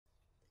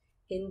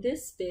In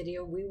this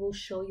video, we will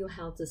show you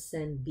how to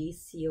send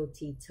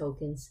BCOT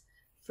tokens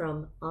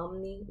from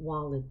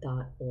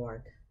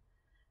omniwallet.org.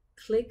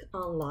 Click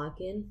on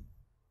Login,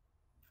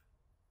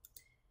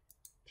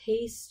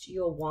 paste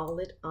your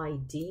wallet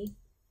ID,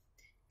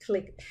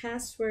 click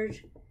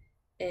Password,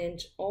 and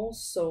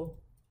also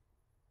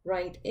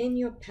write in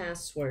your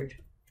password.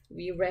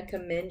 We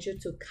recommend you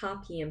to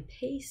copy and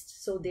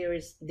paste so there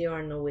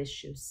are no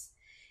issues.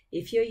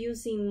 If you're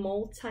using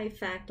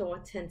multi-factor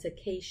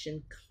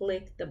authentication,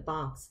 click the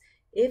box.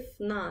 If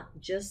not,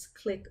 just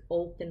click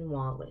Open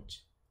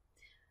Wallet.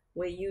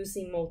 We're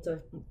using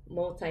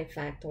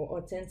multi-factor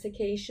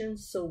authentication,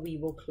 so we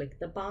will click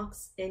the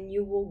box and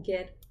you will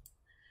get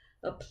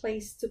a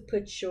place to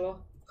put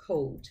your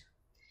code.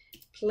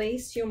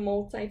 Place your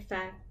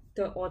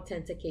multi-factor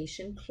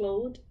authentication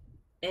code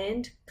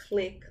and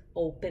click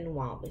Open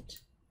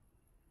Wallet.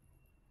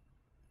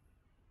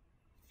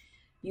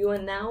 You are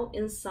now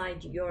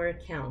inside your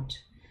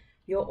account.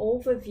 Your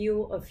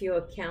overview of your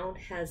account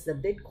has the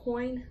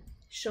Bitcoin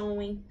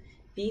showing,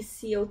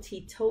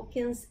 BCOT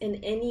tokens, and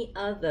any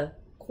other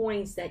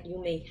coins that you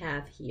may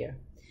have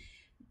here.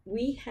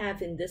 We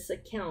have in this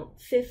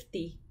account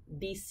 50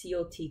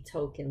 BCOT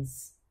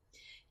tokens.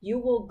 You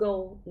will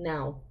go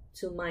now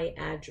to My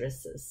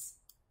Addresses.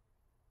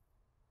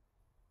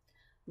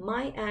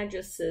 My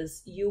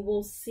Addresses, you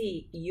will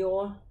see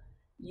your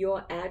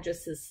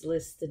addresses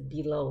listed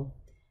below.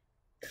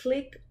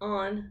 Click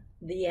on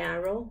the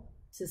arrow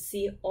to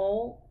see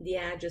all the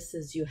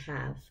addresses you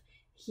have.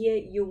 Here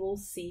you will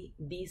see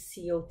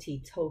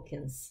BCOT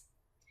tokens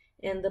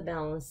and the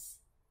balance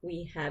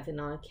we have in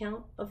our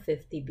account of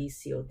 50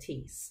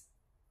 BCOTs.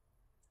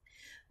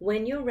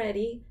 When you're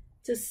ready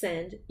to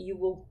send, you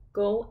will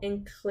go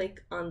and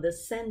click on the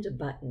Send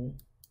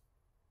button.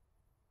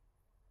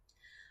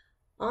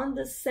 On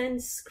the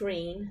Send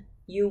screen,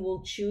 you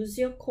will choose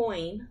your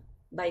coin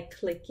by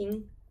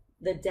clicking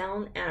the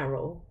down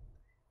arrow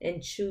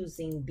and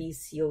choosing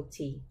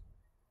BCOT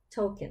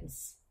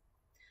tokens.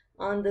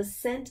 On the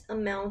sent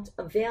amount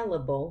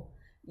available,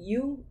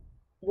 you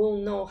will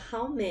know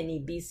how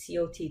many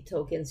BCOT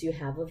tokens you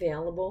have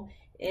available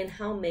and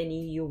how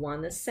many you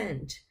want to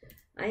send.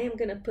 I am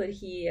going to put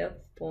here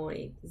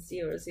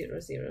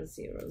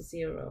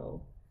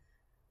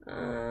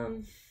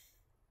 0.00000.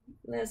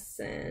 Let's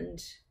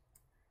send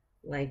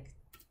like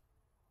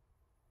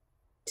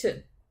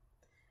 2.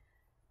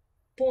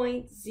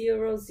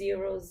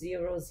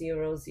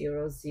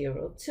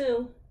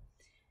 0.000002,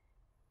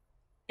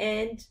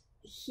 and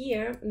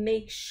here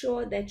make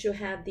sure that you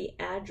have the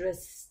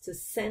address to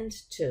send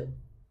to.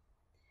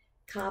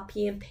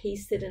 Copy and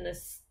paste it in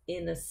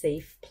a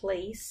safe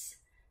place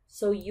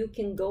so you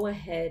can go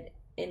ahead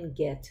and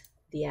get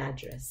the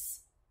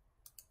address.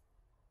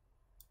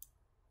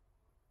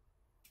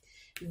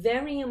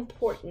 Very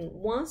important,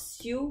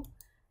 once you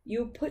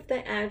put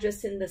the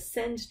address in the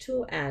send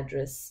to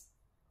address,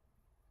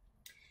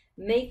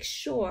 make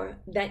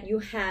sure that you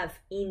have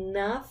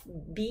enough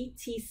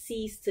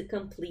BTCs to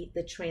complete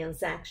the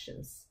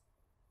transactions.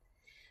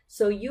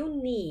 So you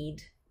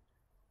need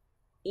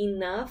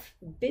enough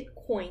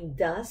Bitcoin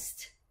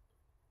dust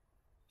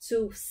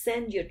to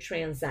send your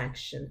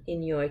transaction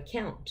in your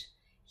account.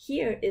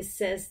 Here it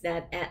says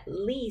that at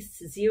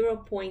least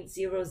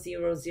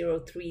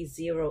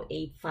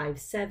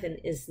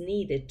 0.0003087 is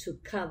needed to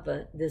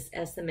cover this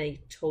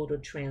estimated total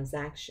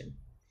transaction.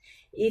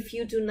 If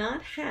you do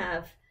not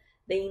have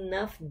the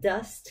enough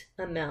dust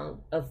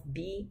amount of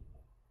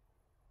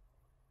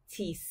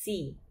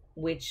BTC,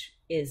 which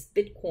is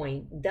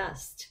Bitcoin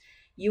dust,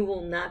 you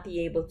will not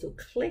be able to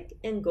click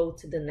and go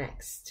to the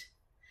next.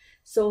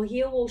 So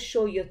here will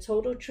show your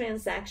total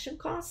transaction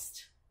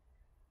cost.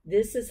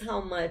 This is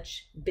how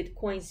much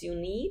Bitcoins you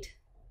need,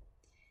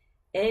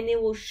 and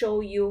it will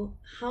show you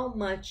how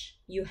much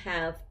you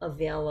have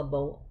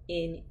available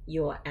in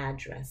your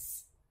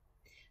address.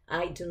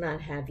 I do not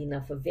have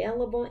enough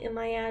available in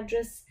my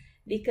address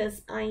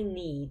because I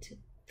need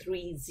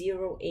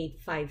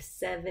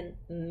 30857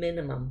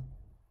 minimum.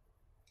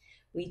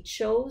 We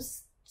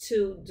chose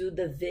to do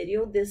the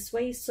video this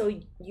way so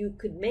you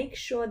could make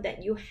sure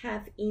that you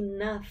have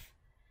enough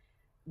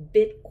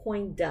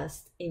Bitcoin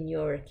dust in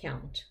your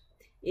account.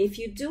 If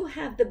you do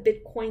have the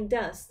Bitcoin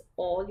dust,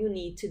 all you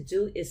need to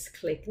do is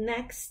click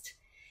Next.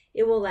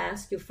 It will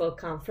ask you for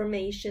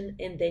confirmation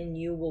and then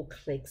you will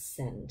click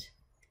Send.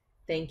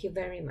 Thank you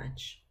very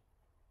much.